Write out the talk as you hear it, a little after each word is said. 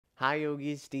Hi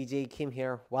yogis, DJ Kim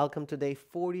here. Welcome to day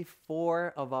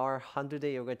 44 of our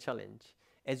 100-day yoga challenge.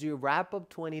 As we wrap up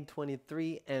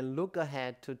 2023 and look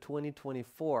ahead to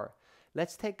 2024,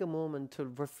 let's take a moment to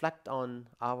reflect on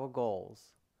our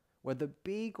goals. Whether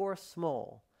big or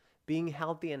small, being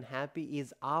healthy and happy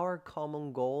is our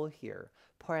common goal here,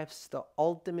 perhaps the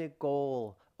ultimate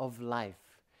goal of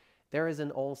life. There is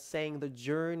an old saying, the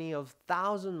journey of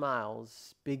 1,000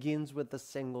 miles begins with a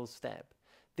single step.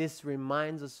 This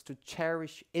reminds us to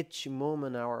cherish each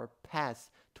moment our path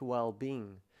to well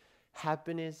being.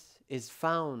 Happiness is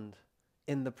found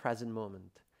in the present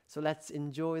moment. So let's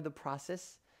enjoy the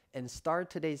process and start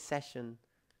today's session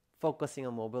focusing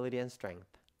on mobility and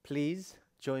strength. Please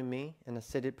join me in a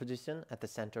seated position at the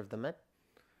center of the mat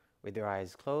with your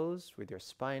eyes closed, with your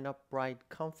spine upright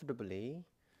comfortably.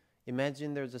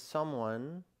 Imagine there's a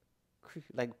someone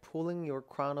like pulling your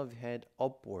crown of your head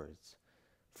upwards.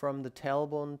 From the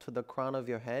tailbone to the crown of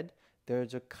your head,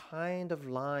 there's a kind of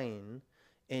line,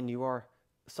 and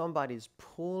somebody's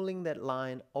pulling that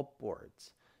line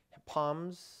upwards.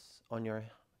 Palms on your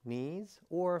knees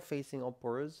or facing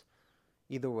upwards,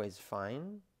 either way is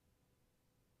fine.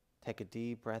 Take a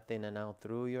deep breath in and out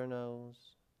through your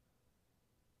nose.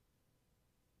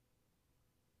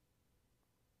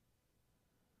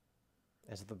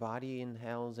 As the body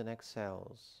inhales and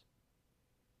exhales,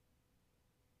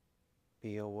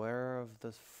 be aware of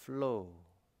the flow,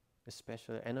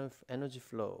 especially energy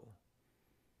flow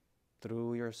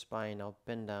through your spine, up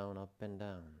and down, up and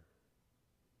down.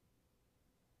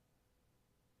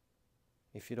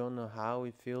 If you don't know how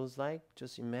it feels like,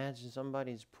 just imagine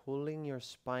somebody's pulling your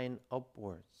spine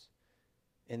upwards,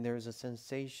 and there's a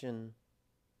sensation.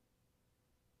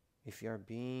 If you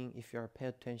are pay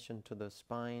attention to the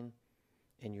spine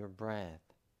and your breath.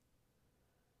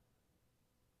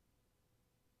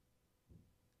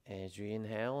 As you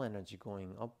inhale, energy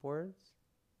going upwards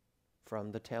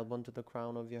from the tailbone to the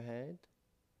crown of your head.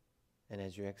 And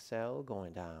as you exhale,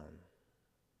 going down.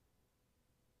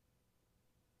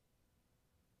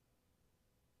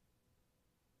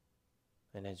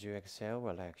 And as you exhale,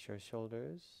 relax your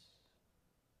shoulders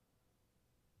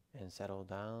and settle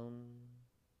down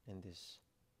in this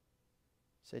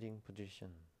sitting position.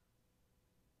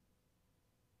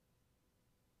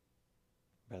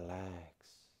 Relax.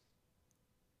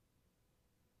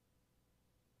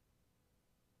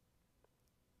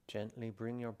 Gently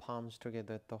bring your palms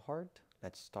together at the heart.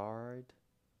 Let's start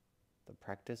the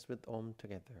practice with Om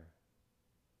together.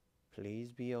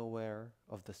 Please be aware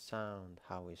of the sound,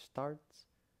 how it starts,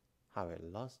 how it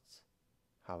lasts,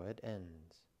 how it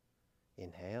ends.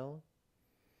 Inhale.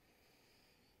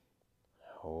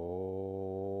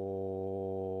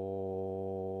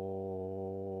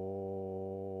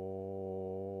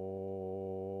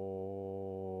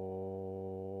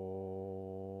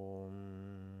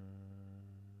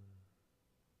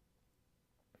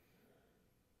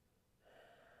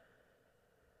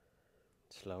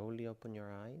 Slowly open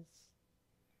your eyes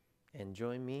and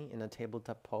join me in a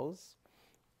tabletop pose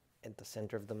at the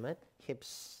center of the mat.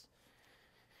 Hips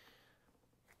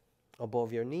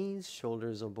above your knees,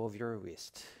 shoulders above your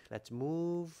wrist. Let's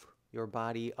move your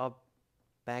body up,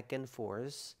 back and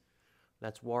forth.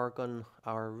 Let's work on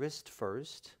our wrist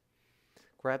first.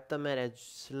 Grab the mat edge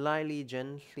slightly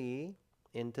gently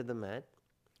into the mat,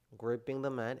 gripping the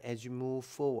mat as you move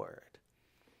forward.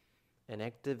 And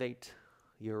activate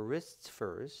your wrists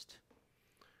first.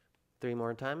 3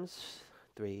 more times.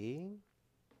 3,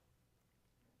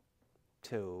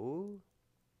 2,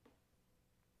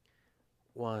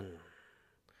 1.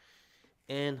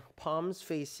 And palms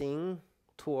facing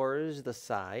towards the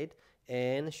side,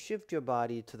 and shift your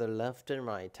body to the left and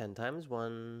right 10 times.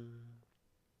 1,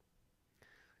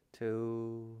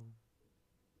 2,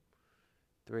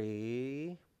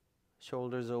 3.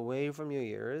 Shoulders away from your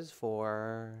ears.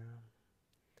 4,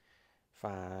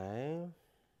 5,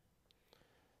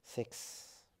 6,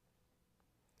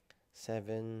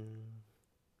 7,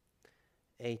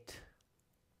 8,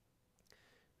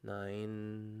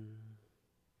 9,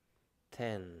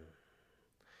 10.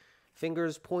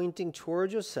 Fingers pointing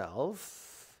towards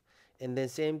yourself. And then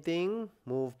same thing,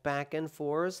 move back and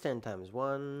forth 10 times.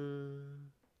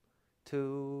 1,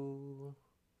 2,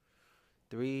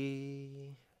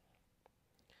 3,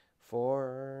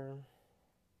 4,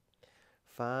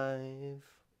 5,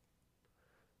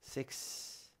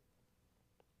 6,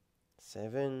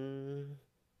 7,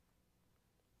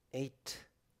 8,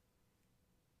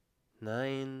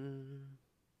 9,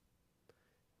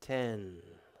 10.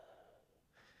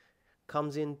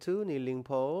 Comes into kneeling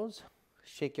pose.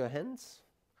 Shake your hands.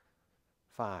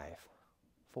 5,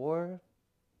 4,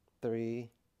 3,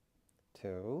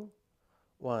 2,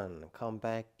 1. Come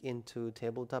back into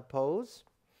tabletop pose.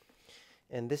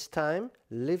 And this time,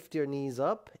 lift your knees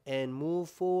up and move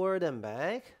forward and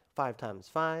back. 5 times.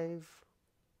 5,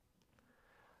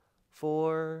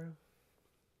 4,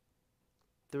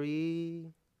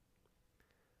 3,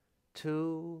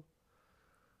 2,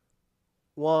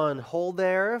 1. Hold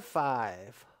there.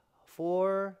 5,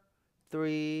 4,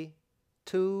 3,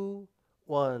 2,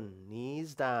 1.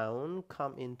 Knees down.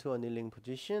 Come into a kneeling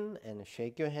position and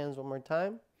shake your hands one more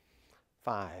time.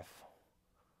 5,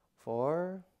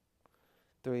 4,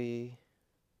 3,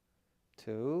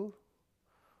 2,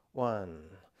 1.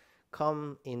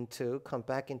 Come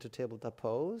back into tabletop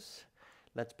pose.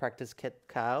 Let's practice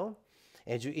cat-cow.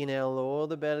 As you inhale, lower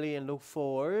the belly and look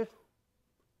forward.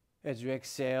 As you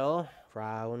exhale,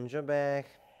 round your back.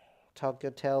 Tuck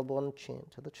your tailbone, chin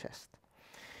to the chest.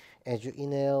 As you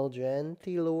inhale,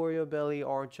 gently lower your belly,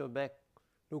 arch your back,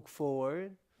 look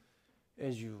forward.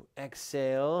 As you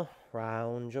exhale,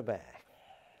 round your back.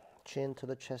 Chin to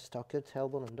the chest, tuck your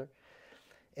tailbone under.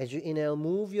 As you inhale,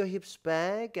 move your hips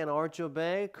back and arch your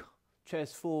back,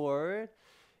 chest forward.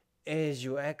 As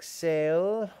you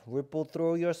exhale, ripple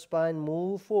through your spine,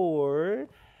 move forward.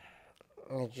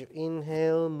 As you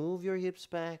inhale, move your hips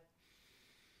back.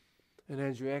 And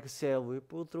as you exhale,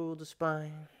 ripple through the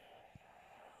spine.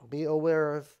 Be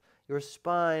aware of your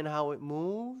spine, how it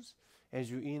moves. As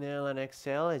you inhale and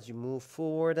exhale, as you move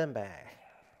forward and back.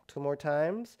 2 more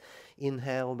times.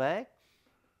 Inhale back.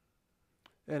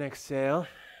 And exhale.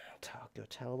 Tuck your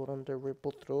tailbone under,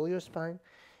 ripple through your spine.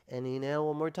 And inhale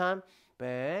one more time.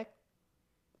 Back.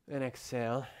 And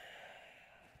exhale.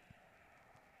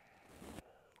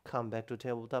 Come back to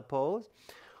tabletop pose.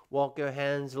 Walk your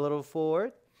hands a little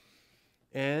forward.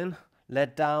 And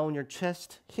let down your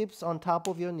chest, hips on top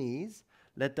of your knees.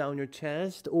 Let down your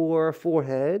chest or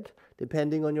forehead,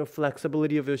 depending on your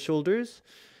flexibility of your shoulders.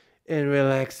 And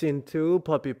relax into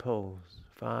puppy pose.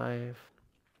 5,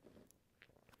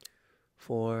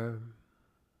 4,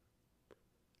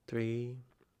 3,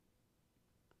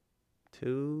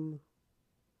 2,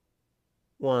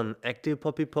 1. Active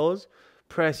puppy pose.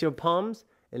 Press your palms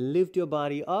and lift your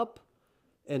body up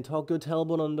and tuck your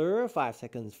tailbone under. 5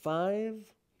 seconds.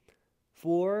 5,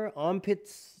 4,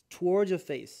 armpits towards your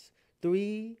face.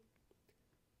 3,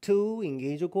 2,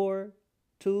 engage your core.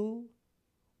 2,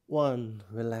 1.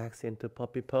 Relax into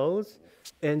puppy pose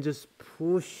and just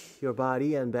push your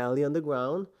body and belly on the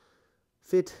ground.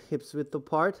 Feet hips width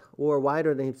apart or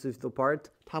wider than hips width apart.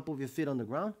 Top of your feet on the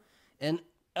ground and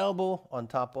elbow on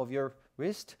top of your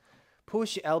wrist.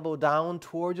 Push elbow down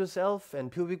towards yourself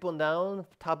and pubic bone down,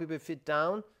 top of your feet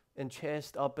down and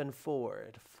chest up and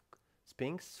forward.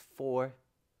 Sphinx. 4,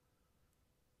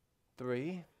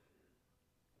 3,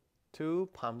 2,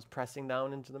 palms pressing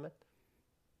down into the mat.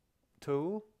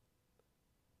 2,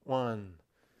 1.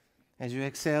 As you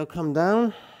exhale, come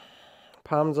down.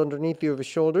 Palms underneath your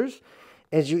shoulders.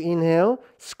 As you inhale,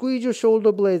 squeeze your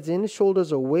shoulder blades in,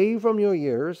 shoulders away from your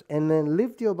ears, and then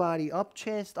lift your body up,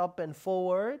 chest up and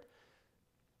forward.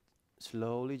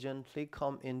 Slowly, gently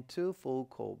come into full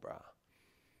cobra.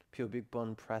 Pubic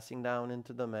bone pressing down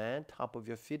into the mat, top of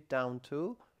your feet down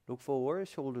too. Look forward,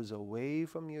 shoulders away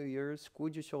from your ears,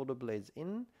 squeeze your shoulder blades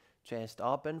in, chest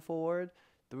up and forward.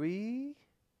 3,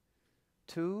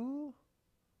 2,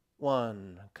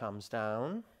 1. Comes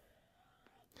down.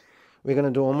 We're going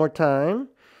to do one more time.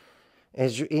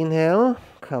 As you inhale,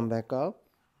 come back up.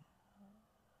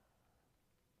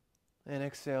 And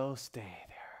exhale, stay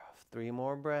there. 3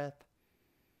 more breaths.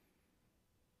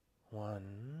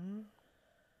 1.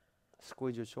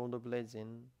 Squeeze your shoulder blades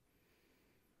in.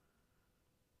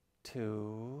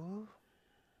 2.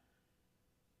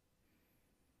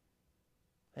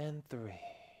 And 3.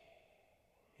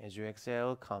 As you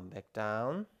exhale, come back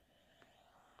down.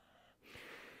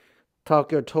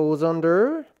 Tuck your toes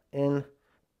under and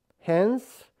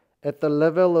hands at the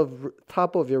level of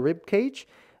top of your rib cage.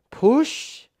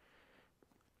 Push.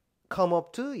 Come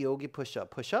up to yogi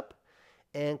push-up. Push-up.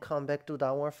 And come back to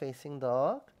downward facing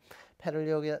dog. Pedal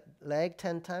your leg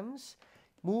 10 times.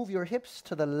 Move your hips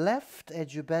to the left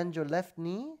as you bend your left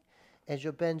knee. As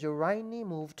you bend your right knee,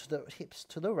 move to the hips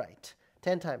to the right.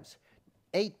 10 times.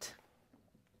 8,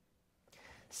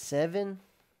 7,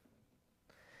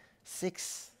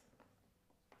 6,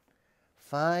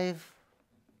 5,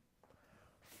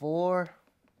 4,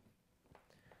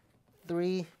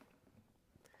 3,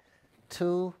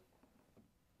 2,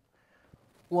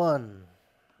 1.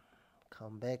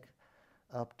 Come back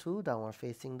up to downward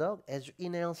facing dog. As you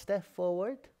inhale, step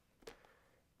forward.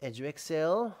 As you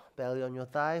exhale, belly on your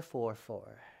thigh,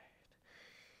 forward.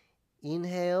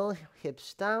 Inhale,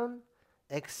 hips down.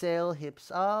 Exhale,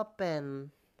 hips up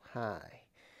and high.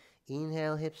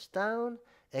 Inhale, hips down.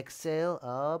 Exhale,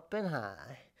 up and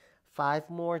high. 5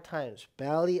 more times.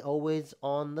 Belly always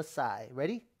on the side.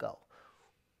 Ready? Go.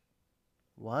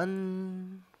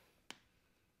 1,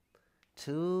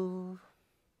 2,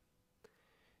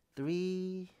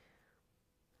 3,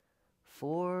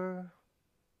 4,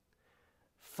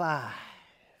 5.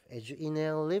 As you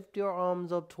inhale, lift your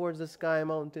arms up towards the sky,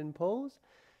 mountain pose.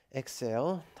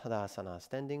 Exhale, Tadasana,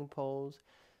 standing pose.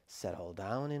 Settle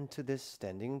down into this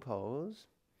standing pose.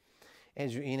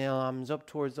 As you inhale, arms up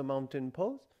towards the mountain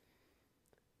pose.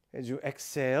 As you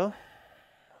exhale,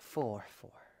 4,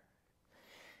 4.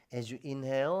 As you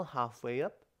inhale, halfway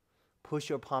up, push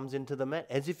your palms into the mat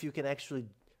as if you can actually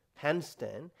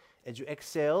handstand. As you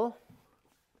exhale,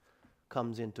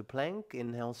 comes into plank.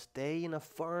 Inhale, stay in a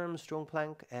firm, strong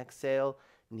plank. Exhale,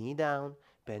 knee down,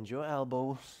 bend your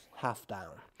elbows, half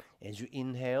down. As you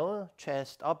inhale,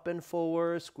 chest up and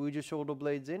forward, squeeze your shoulder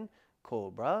blades in,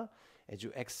 cobra. As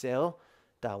you exhale,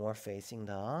 downward facing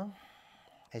dog.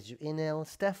 As you inhale,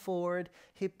 step forward,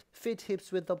 feet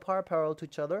hips width apart, parallel to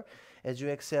each other. As you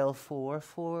exhale, 4,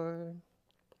 4.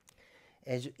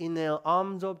 As you inhale,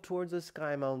 arms up towards the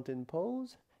sky, mountain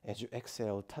pose. As you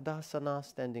exhale, Tadasana,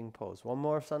 standing pose. One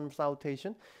more sun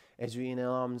salutation. As you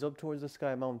inhale, arms up towards the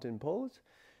sky, mountain pose.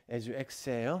 As you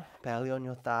exhale, belly on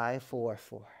your thigh, 4,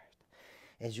 4.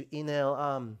 As you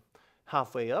inhale,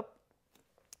 halfway up.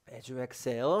 As you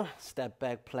exhale, step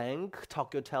back plank,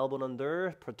 tuck your tailbone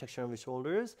under, protection of your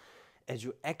shoulders. As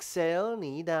you exhale,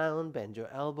 knee down, bend your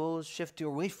elbows, shift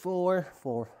your weight forward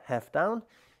for half down.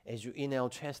 As you inhale,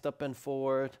 chest up and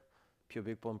forward,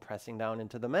 pubic bone pressing down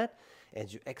into the mat.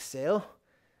 As you exhale,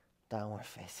 downward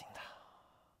facing dog.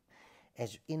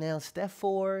 As you inhale, step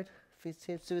forward, feet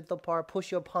hips width apart,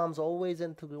 push your palms always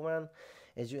into the ground.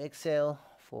 As you exhale,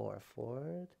 4,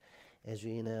 forward. As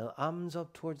you inhale, arms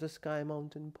up towards the sky,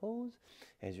 mountain pose.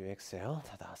 As you exhale,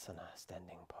 Tadasana,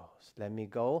 standing pose.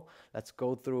 Let's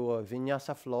go through a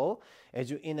vinyasa flow. As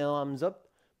you inhale, arms up,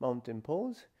 mountain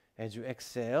pose. As you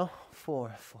exhale,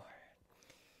 4, forward.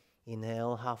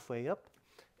 Inhale, halfway up.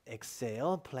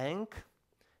 Exhale, plank.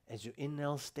 As you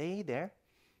inhale, stay there.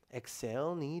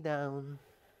 Exhale, knee down,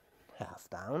 half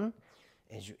down.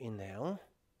 As you inhale,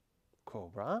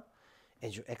 cobra.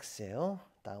 As you exhale,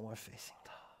 downward facing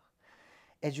dog.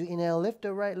 As you inhale, lift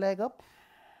the right leg up.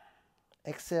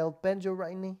 Exhale, bend your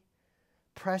right knee.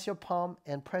 Press your palm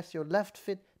and press your left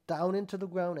foot down into the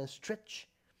ground and stretch.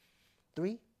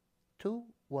 3, 2,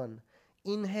 1.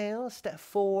 Inhale, step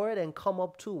forward and come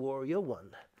up to warrior 1.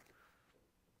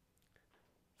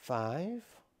 5.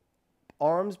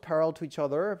 Arms parallel to each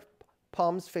other,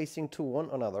 palms facing to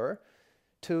one another.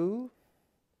 2,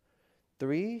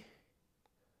 3,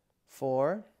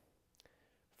 4,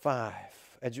 5.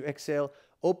 As you exhale,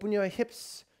 open your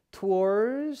hips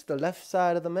towards the left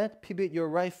side of the mat. Pivot your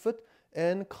right foot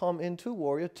and come into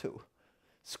warrior 2.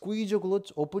 Squeeze your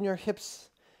glutes, open your hips.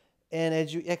 And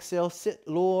as you exhale, sit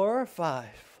lower. 5,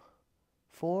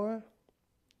 4,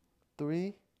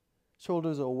 3.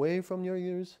 Shoulders away from your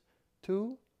ears.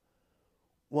 2,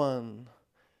 1.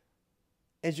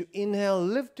 As you inhale,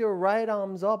 lift your right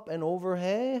arms up and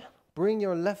overhead. Bring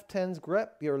your left hands, grab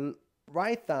your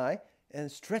right thigh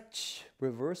and stretch.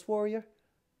 Reverse warrior.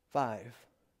 5,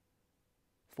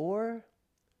 4,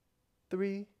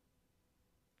 3,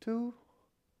 2,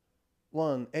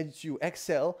 1. As you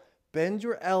exhale, bend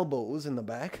your elbows in the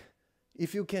back.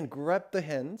 If you can, grab the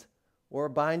hands or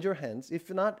bind your hands. If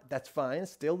not, that's fine.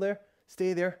 Still there.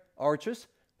 Stay there. Arches.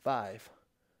 5.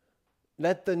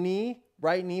 Let the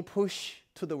right knee push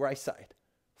to the right side.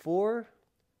 4,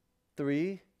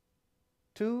 3,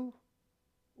 2,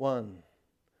 1.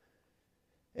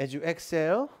 As you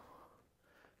exhale,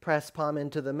 press palm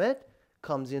into the mat.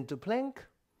 Comes into plank.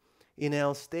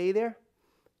 Inhale, stay there.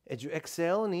 As you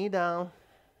exhale, knee down,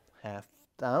 half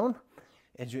down.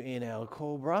 As you inhale,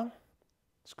 cobra.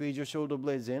 Squeeze your shoulder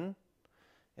blades in.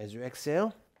 As you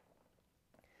exhale,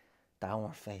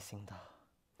 downward facing dog.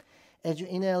 As you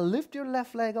inhale, lift your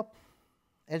left leg up.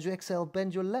 As you exhale,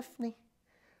 bend your left knee.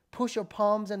 Push your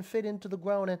palms and feet into the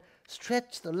ground and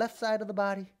stretch the left side of the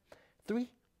body. 3,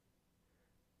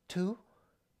 2,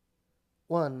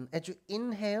 1. As you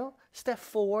inhale, step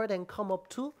forward and come up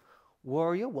to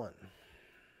warrior 1.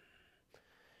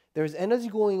 There's energy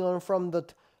going on from the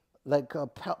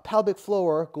pelvic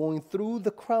floor going through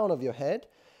the crown of your head,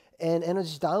 and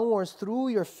energy downwards through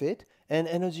your feet, and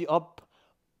energy up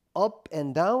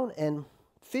and down, and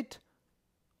feet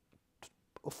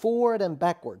forward and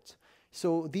backwards.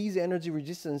 So these energy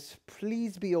resistance,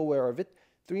 please be aware of it.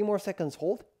 3 more seconds,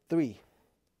 hold. 3,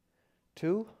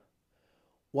 2,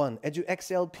 1. As you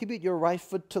exhale, pivot your right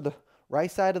foot to the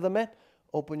right side of the mat.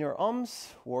 Open your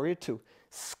arms, warrior two.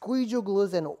 Squeeze your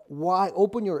glutes and wide,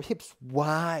 open your hips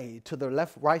wide to the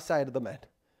left, right side of the mat.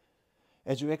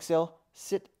 As you exhale,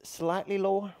 sit slightly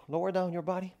lower, lower down your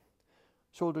body.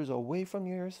 Shoulders away from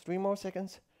your ears. 3 more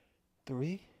seconds.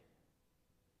 3,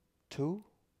 2,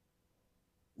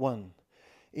 1.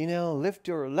 Inhale, lift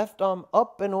your left arm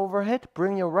up and overhead.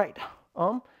 Bring your right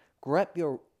arm, grab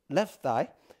your left thigh,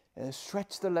 and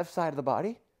stretch the left side of the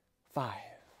body. 5.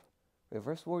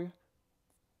 Reverse warrior.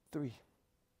 3,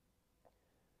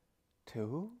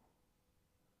 2,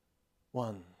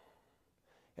 1.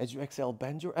 As you exhale,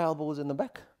 bend your elbows in the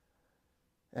back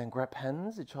and grab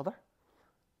hands each other.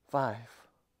 5.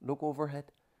 Look overhead.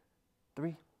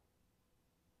 3,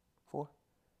 4,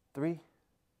 3,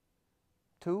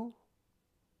 2,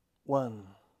 1.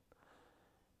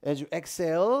 As you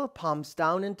exhale, palms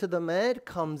down into the mat,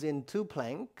 comes into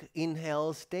plank.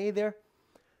 Inhale, stay there.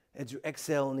 As you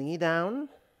exhale, knee down.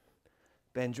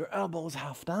 Bend your elbows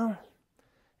half down.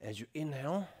 As you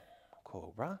inhale,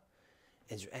 cobra.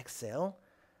 As you exhale,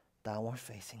 downward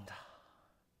facing dog.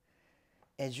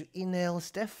 As you inhale,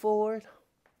 step forward.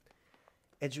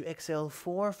 As you exhale,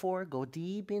 4-4, go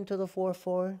deep into the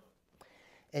 4-4.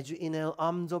 As you inhale,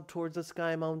 arms up towards the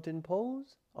sky, mountain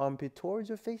pose. Armpit towards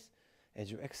your face. As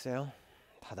you exhale,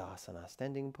 Tadasana,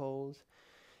 standing pose.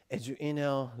 As you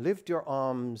inhale, lift your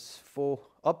arms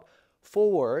up,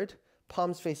 forward,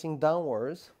 palms facing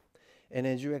downwards. And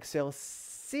as you exhale,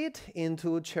 sit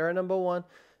into chair number 1.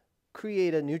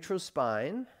 Create a neutral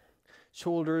spine.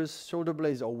 Shoulder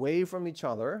blades away from each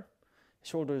other.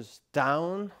 Shoulders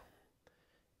down.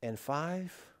 And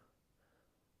 5,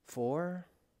 4,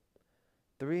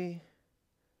 3,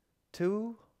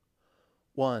 2,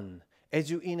 1. As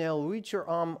you inhale, reach your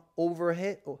arm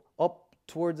overhead, up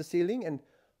towards the ceiling, and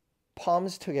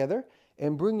palms together.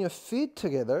 And bring your feet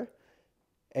together.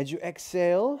 As you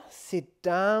exhale, sit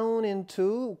down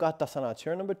into Utkatasana,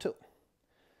 chair number 2.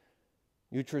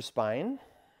 Neutral spine.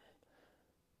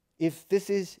 If this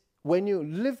is, when you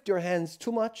lift your hands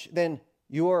too much, then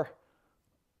you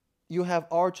have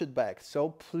arched back. So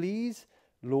please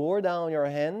lower down your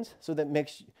hands so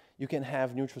that you can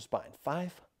have neutral spine.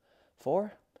 5,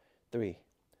 4, 3,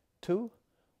 2,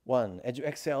 1. As you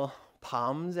exhale,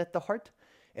 palms at the heart.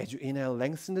 As you inhale,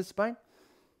 lengthen the spine.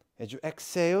 As you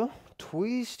exhale,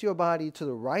 twist your body to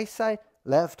the right side.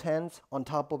 Left hands on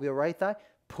top of your right thigh.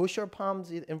 Push your palms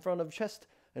in front of chest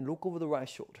and look over the right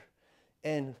shoulder.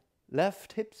 And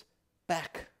left hips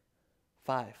back.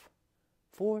 5,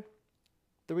 4,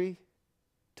 3,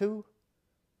 2,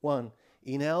 1.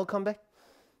 Inhale, come back.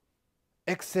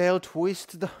 Exhale,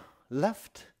 twist the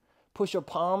left. Push your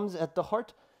palms at the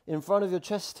heart in front of your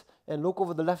chest and look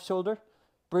over the left shoulder.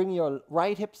 Bring your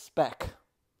right hips back.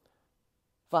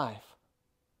 5,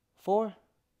 4,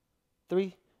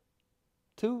 3,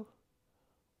 2,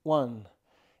 1.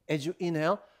 As you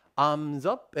inhale, arms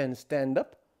up and stand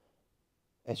up.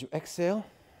 As you exhale,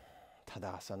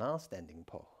 Tadasana, standing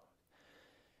pose.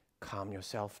 Calm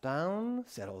yourself down,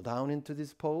 settle down into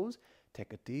this pose.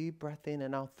 Take a deep breath in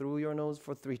and out through your nose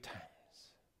for 3 times.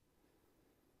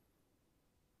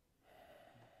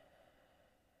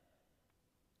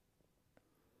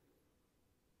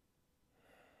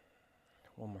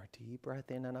 One more deep breath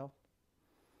in and out.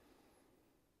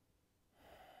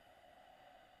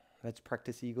 Let's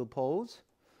practice eagle pose.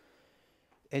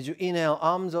 As you inhale,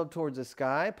 arms up towards the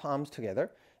sky, palms together.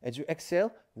 As you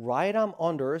exhale, right arm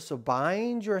under, so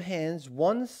bind your hands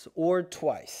once or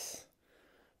twice.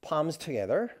 Palms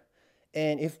together.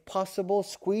 And if possible,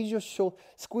 squeeze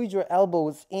your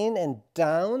elbows in and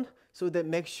down so that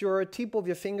make sure tip of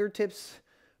your fingertips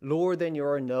lower than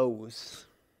your nose.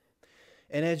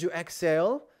 And as you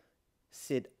exhale,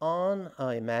 sit on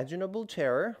an imaginable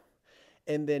chair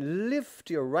and then lift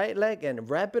your right leg and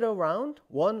wrap it around.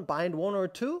 Bind 1 or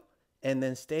 2, and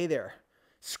then stay there.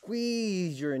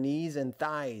 Squeeze your knees and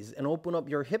thighs and open up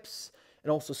your hips,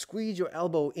 and also squeeze your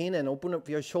elbow in and open up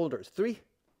your shoulders. 3,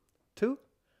 2,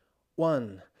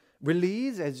 1.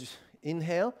 Release as you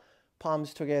inhale,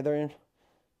 palms together and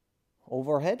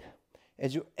overhead.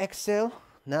 As you exhale,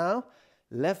 now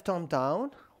left arm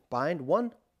down, bind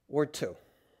 1 or 2.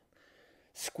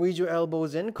 Squeeze your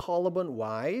elbows in, collarbone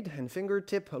wide, and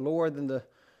fingertip lower than the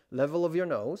level of your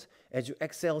nose. As you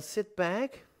exhale, sit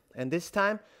back, and this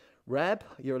time, wrap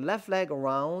your left leg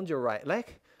around your right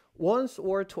leg once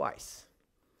or twice.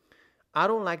 I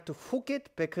don't like to hook it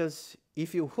because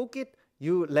if you hook it,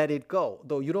 you let it go,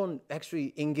 though you don't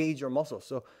actually engage your muscles.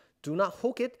 So do not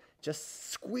hook it,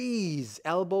 just squeeze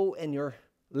elbow and your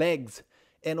legs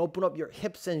and open up your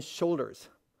hips and shoulders.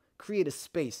 Create a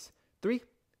space. 3,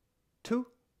 2,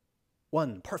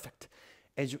 1. Perfect.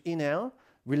 As you inhale,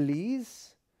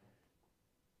 Release.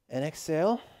 And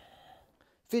exhale.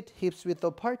 Feet hips width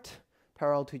apart,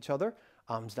 parallel to each other.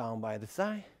 Arms down by the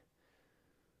side.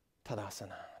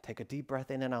 Tadasana. Take a deep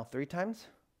breath in and out 3 times.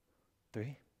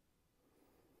 3,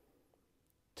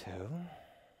 2,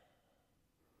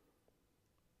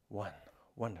 1.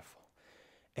 Wonderful.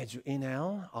 As you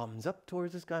inhale, arms up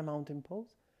towards the sky, mountain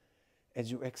pose.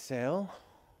 As you exhale,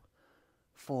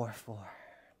 4, 4.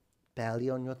 Belly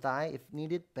on your thigh. If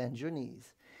needed, bend your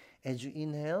knees. As you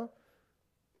inhale,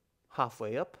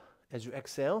 halfway up. As you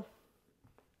exhale,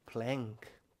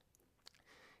 plank.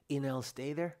 Inhale,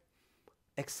 stay there.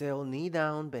 Exhale, knee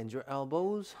down, bend your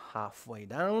elbows, halfway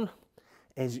down.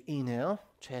 As you inhale,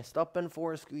 chest up and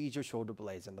forward, squeeze your shoulder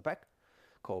blades in the back.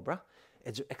 Cobra.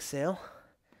 As you exhale,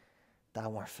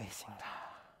 downward facing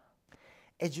dog.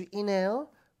 As you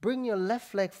inhale, bring your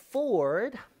left leg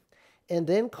forward and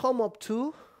then come up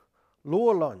to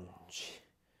lower lunge.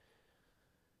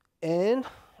 And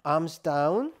arms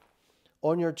down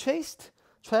on your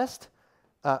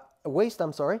waist,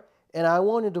 I'm sorry. And I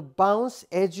want you to bounce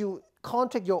as you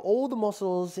contract all the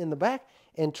muscles in the back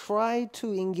and try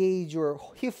to engage your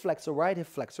hip flexor, right hip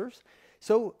flexors.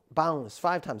 So bounce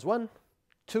 5 times. 1,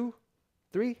 2,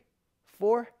 3,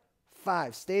 4,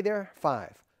 5. Stay there.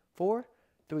 5, 4,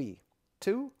 3,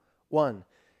 2, 1.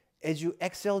 As you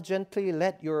exhale, gently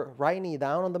let your right knee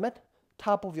down on the mat,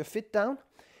 top of your feet down,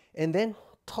 and then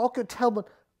tuck your tailbone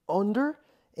under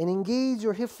and engage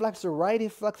your hip flexor, right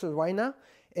hip flexor right now,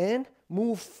 and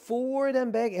move forward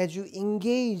and back as you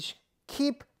engage.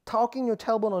 Keep tucking your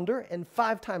tailbone under and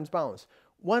 5 times bounce.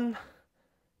 1,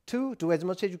 2, do as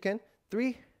much as you can.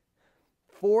 3,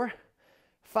 4,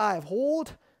 5.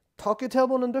 Hold, tuck your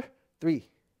tailbone under. 3,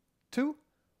 2,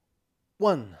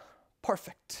 1.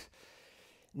 Perfect.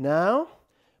 Now,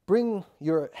 bring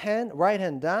your right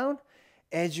hand down.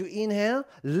 As you inhale,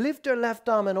 lift your left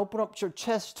arm and open up your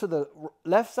chest to the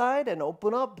left side and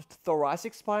open up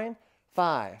thoracic spine.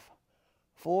 5,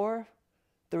 4,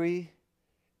 3,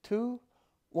 2,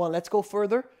 1. Let's go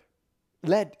further.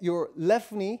 Let your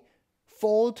left knee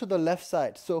fall to the left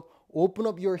side. So open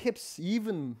up your hips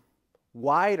even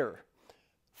wider.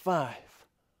 5,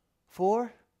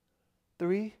 4,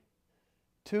 3,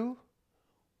 2,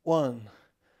 1.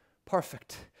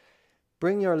 Perfect.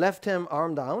 Bring your left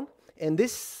arm down. And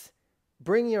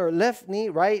bring your left knee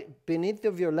right beneath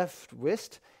of your left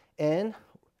wrist and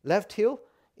left heel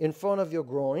in front of your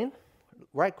groin,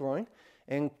 right groin,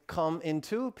 and come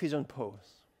into pigeon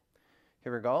pose.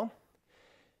 Here we go.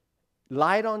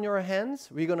 Light on your hands.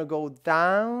 We're going to go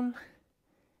down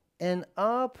and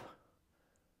up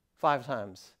 5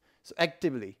 times. So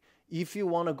actively. If you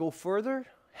want to go further,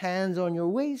 hands on your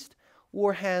waist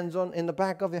or hands on in the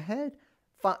back of your head.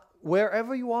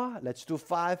 Wherever you are, let's do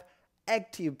 5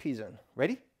 active pigeon.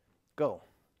 Ready? Go.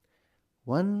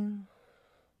 1,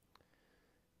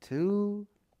 2,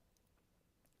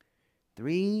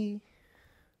 3,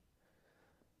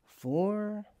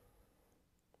 4,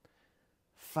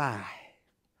 5.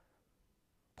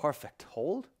 Perfect.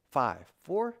 Hold. 5,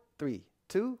 4, 3,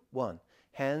 2, 1.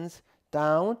 Hands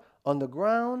down on the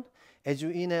ground. As you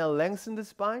inhale, lengthen the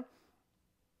spine.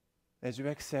 As you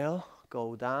exhale,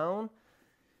 go down.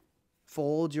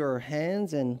 Fold your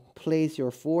hands and place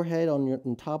your forehead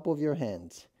on top of your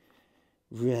hands.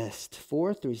 Rest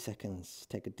for 3 seconds.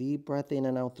 Take a deep breath in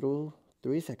and out through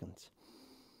 3 seconds.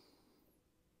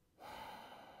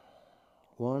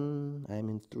 1, I'm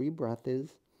in 3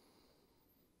 breaths.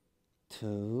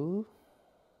 2,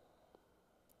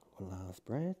 1 last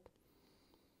breath.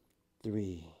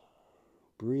 3,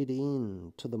 breathe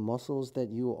in to the muscles that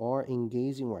you are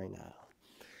engaging right now.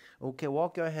 Okay,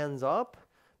 walk your hands up.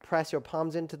 Press your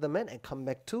palms into the mat and come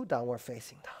back to downward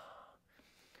facing dog.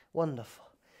 Wonderful.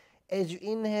 As you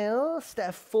inhale,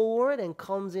 step forward and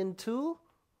comes into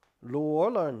lower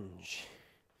lunge.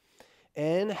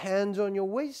 And hands on your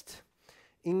waist.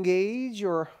 Engage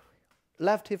your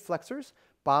left hip flexors.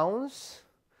 Bounce.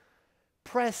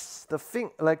 Press the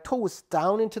toes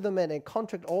down into the mat and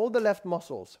contract all the left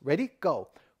muscles. Ready? Go.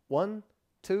 1,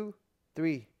 2,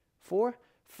 3, 4,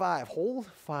 5. Hold.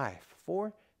 5,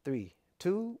 4, 3,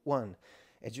 2, 1.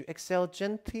 As you exhale,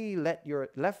 gently let your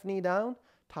left knee down,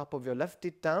 top of your left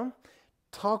hip down.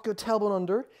 Tuck your tailbone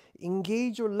under.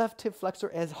 Engage your left hip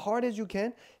flexor as hard as you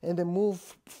can. And then move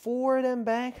forward and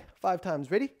back 5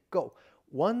 times. Ready? Go.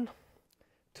 1,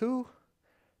 2,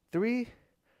 3,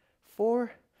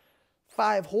 4,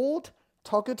 5. Hold.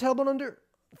 Tuck your tailbone under.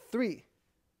 3,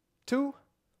 2,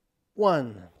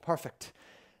 1. Perfect.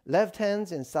 Left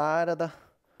hands inside of the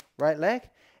right leg.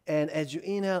 And as you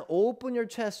inhale, open your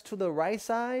chest to the right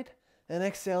side. And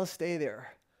exhale, stay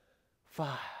there.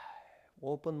 5,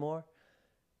 Open more.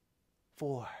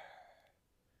 4,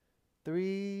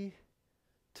 3,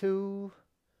 2,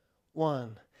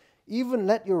 1. Even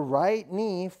let your right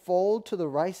knee fold to the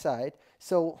right side,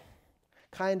 so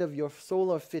kind of your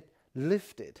solar feet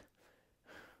lifted.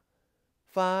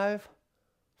 5,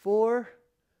 4,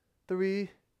 3,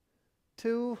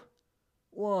 2,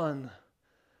 1.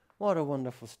 What a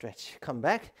wonderful stretch. Come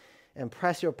back and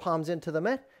press your palms into the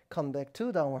mat. Come back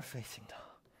to downward facing dog.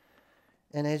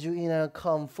 And as you inhale,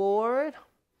 come forward.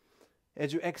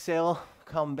 As you exhale,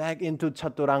 come back into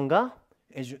chaturanga.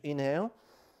 As you inhale,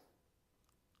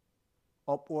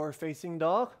 upward facing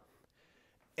dog.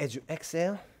 As you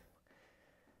exhale,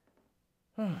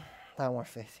 downward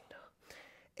facing dog.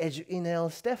 As you inhale,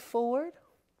 step forward.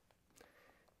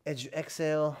 As you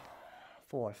exhale,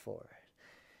 forward.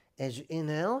 As you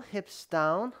inhale, hips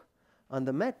down on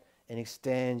the mat and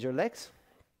extend your legs.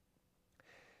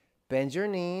 Bend your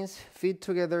knees, feet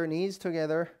together, knees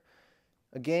together.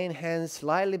 Again, hands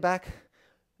slightly back.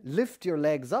 Lift your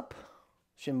legs up.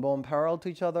 Shin bone parallel to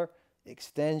each other.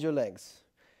 Extend your legs.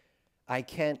 I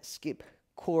can't skip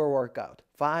core workout.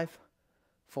 5,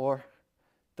 4,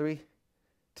 3,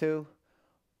 2,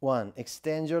 1.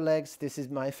 Extend your legs. This is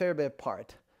my favorite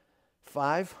part.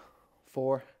 5,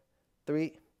 4,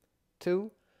 3,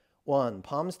 2, 1.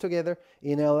 Palms together.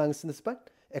 Inhale, lengthen the spine.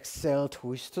 Exhale,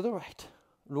 twist to the right.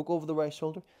 Look over the right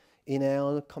shoulder.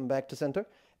 Inhale, come back to center.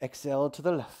 Exhale to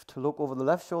the left. Look over the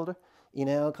left shoulder.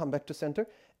 Inhale, come back to center.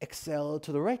 Exhale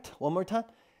to the right. One more time.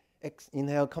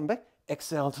 Inhale, come back.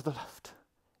 Exhale to the left.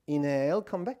 Inhale,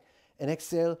 come back. And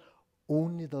exhale,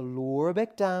 only the lower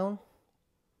back down.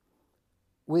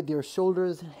 With your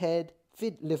shoulders, head,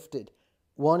 feet lifted.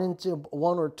 1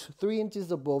 or 2, 3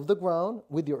 inches above the ground.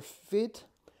 With your feet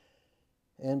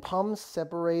and palms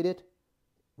separated.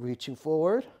 Reaching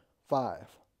forward. 5,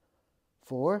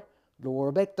 4.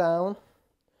 Lower back down.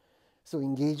 So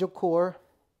engage your core.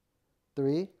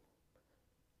 3,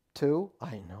 2.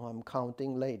 I know I'm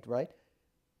counting late, right?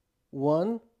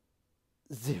 1,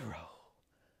 0.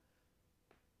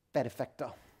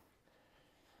 Perfecto.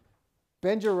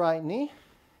 Bend your right knee.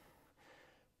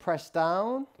 Press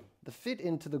down the feet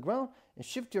into the ground and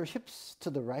shift your hips to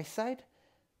the right side.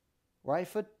 Right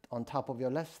foot on top of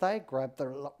your left thigh. Grab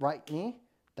the right knee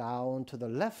down to the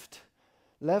left.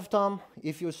 Left arm,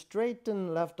 if you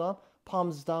straighten left arm,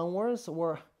 palms downwards,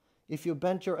 or if you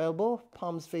bend your elbow,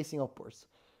 palms facing upwards.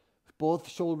 Both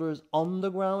shoulders on the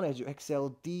ground as you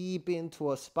exhale deep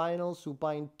into a spinal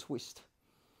supine twist.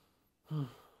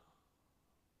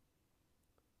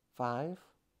 5,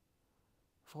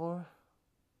 4,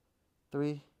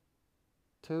 3,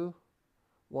 2,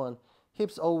 1.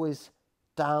 Hips always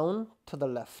down to the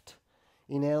left.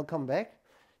 Inhale, come back.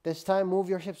 This time, move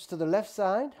your hips to the left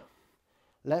side.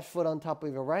 Left foot on top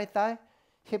of your right thigh.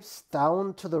 Hips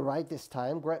down to the right this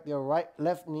time. Grab your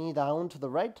left knee down to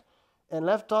the right. And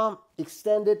left arm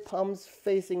extended, palms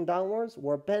facing downwards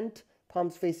or bent,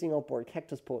 palms facing upward,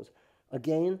 cactus pose.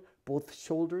 Again, both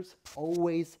shoulders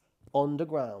always on the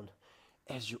ground.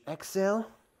 As you exhale,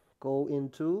 go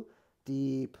into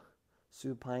deep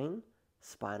supine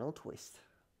spinal twist.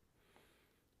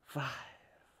 5,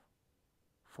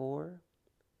 4,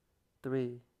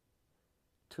 3,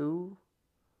 2,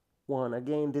 1.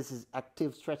 Again, this is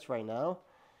active stretch right now.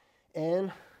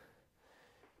 And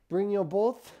bring your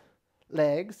both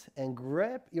legs and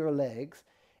grab your legs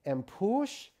and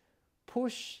push,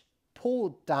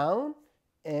 pull down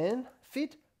and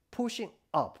feet pushing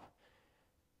up.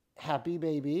 Happy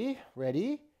baby.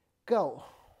 Ready? Go.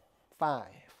 5,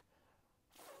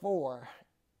 4.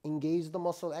 Engage the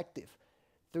muscle active.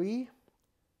 3,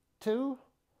 2,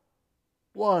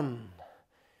 1.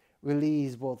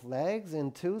 Release both legs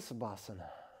into Savasana.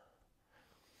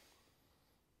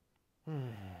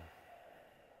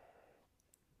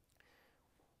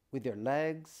 With your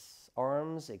legs,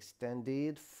 arms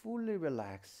extended, fully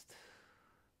relaxed.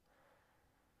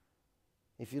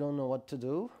 If you don't know what to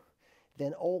do,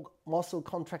 then all muscle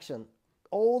contraction,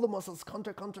 all the muscles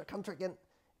contract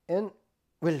and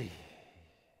release.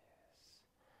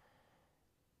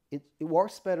 It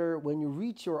works better when you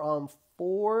reach your arm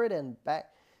forward and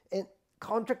back and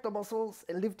contract the muscles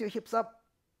and lift your hips up.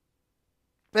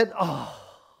 And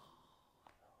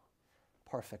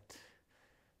perfect.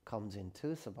 Comes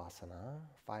into Savasana.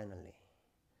 Finally,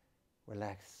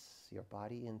 relax your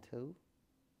body into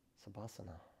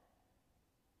Savasana.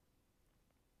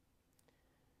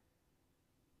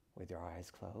 With your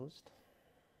eyes closed,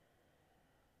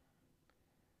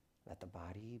 let the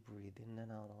body breathe in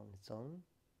and out on its own.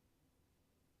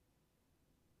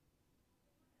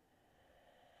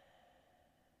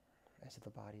 As the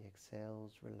body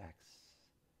exhales, relax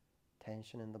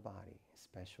tension in the body,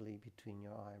 especially between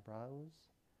your eyebrows,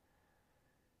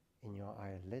 in your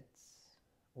eyelids,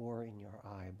 or in your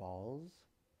eyeballs,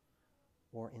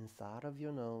 or inside of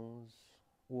your nose,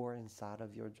 or inside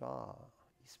of your jaw,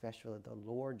 especially the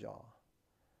lower jaw,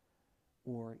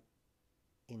 or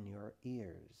in your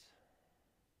ears,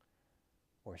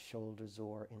 or shoulders,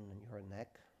 or in your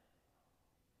neck,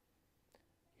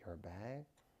 your back,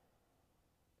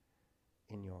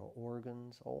 in your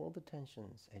organs, all the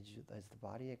tensions as the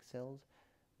body exhales,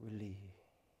 release.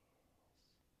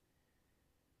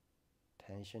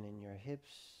 Tension in your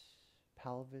hips,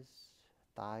 pelvis,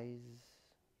 thighs,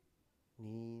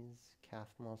 knees, calf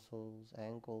muscles,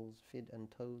 ankles, feet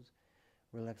and toes.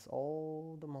 Relax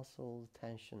all the muscles,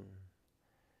 tension.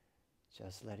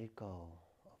 Just let it go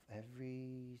of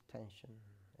every tension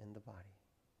in the body.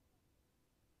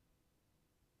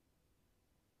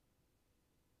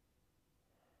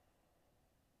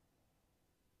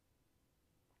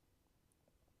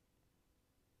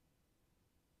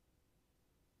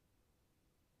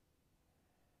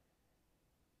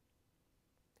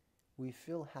 We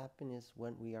feel happiness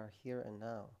when we are here and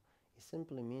now. It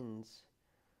simply means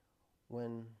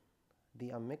when the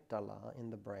amygdala in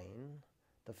the brain,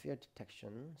 the fear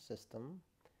detection system,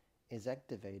 is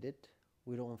activated,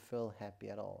 we don't feel happy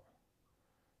at all.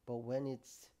 But when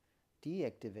it's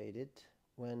deactivated,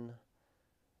 when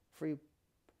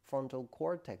prefrontal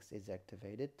cortex is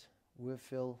activated, we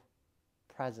feel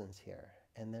presence here,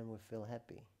 and then we feel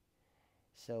happy.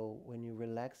 So when you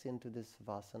relax into this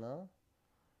Savasana,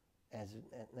 as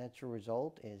a natural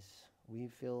result is we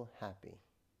feel happy.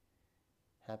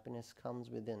 Happiness comes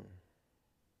within.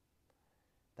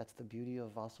 That's the beauty of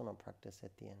Vasana practice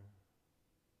at the end.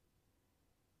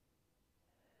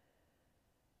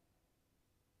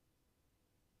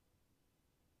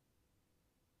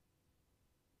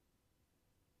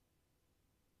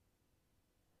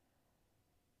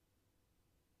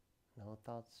 No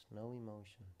thoughts, no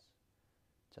emotions.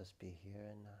 Just be here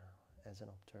and now as an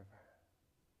observer.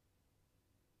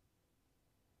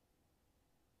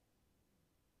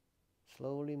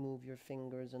 Slowly move your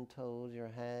fingers and toes, your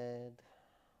head,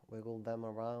 wiggle them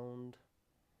around.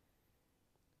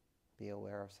 Be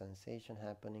aware of sensation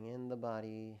happening in the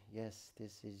body. Yes,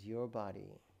 this is your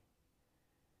body.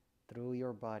 Through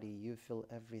your body, you feel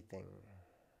everything.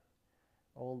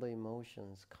 All the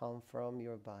emotions come from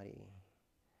your body,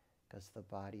 because the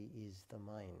body is the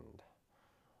mind.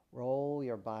 Roll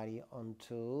your body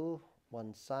onto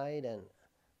one side and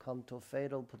come to a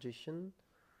fetal position,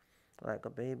 like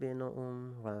a baby in a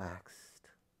womb, relaxed.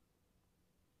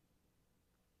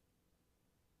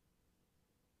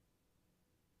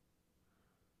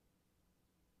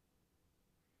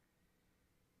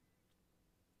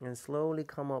 And slowly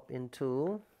come up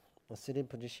into a sitting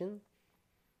position.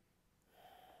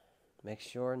 Make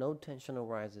sure no tension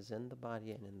arises in the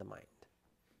body and in the mind.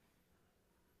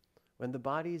 When the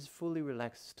body is fully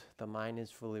relaxed, the mind is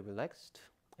fully relaxed,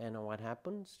 and what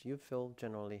happens? You feel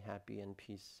generally happy and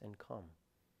peace and calm.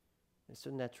 It's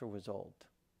a natural result.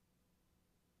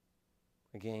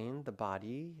 Again, the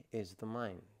body is the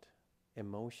mind.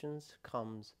 Emotions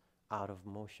comes out of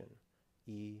motion.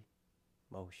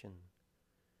 Emotion.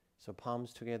 So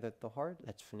palms together at the heart.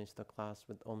 Let's finish the class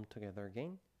with Om together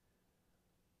again.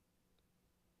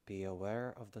 Be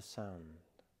aware of the sound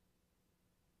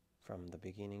from the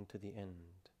beginning to the end.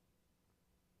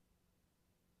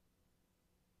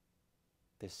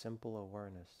 This simple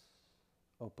awareness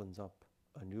opens up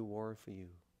a new world for you,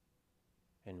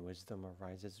 and wisdom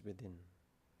arises within.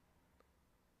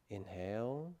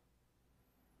 Inhale.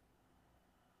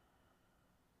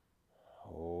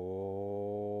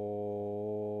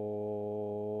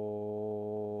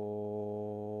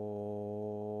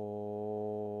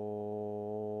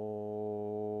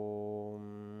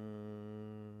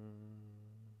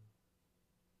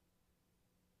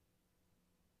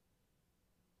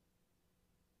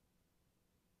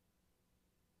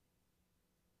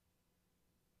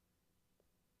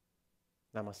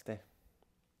 Namaste.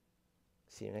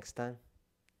 See you next time.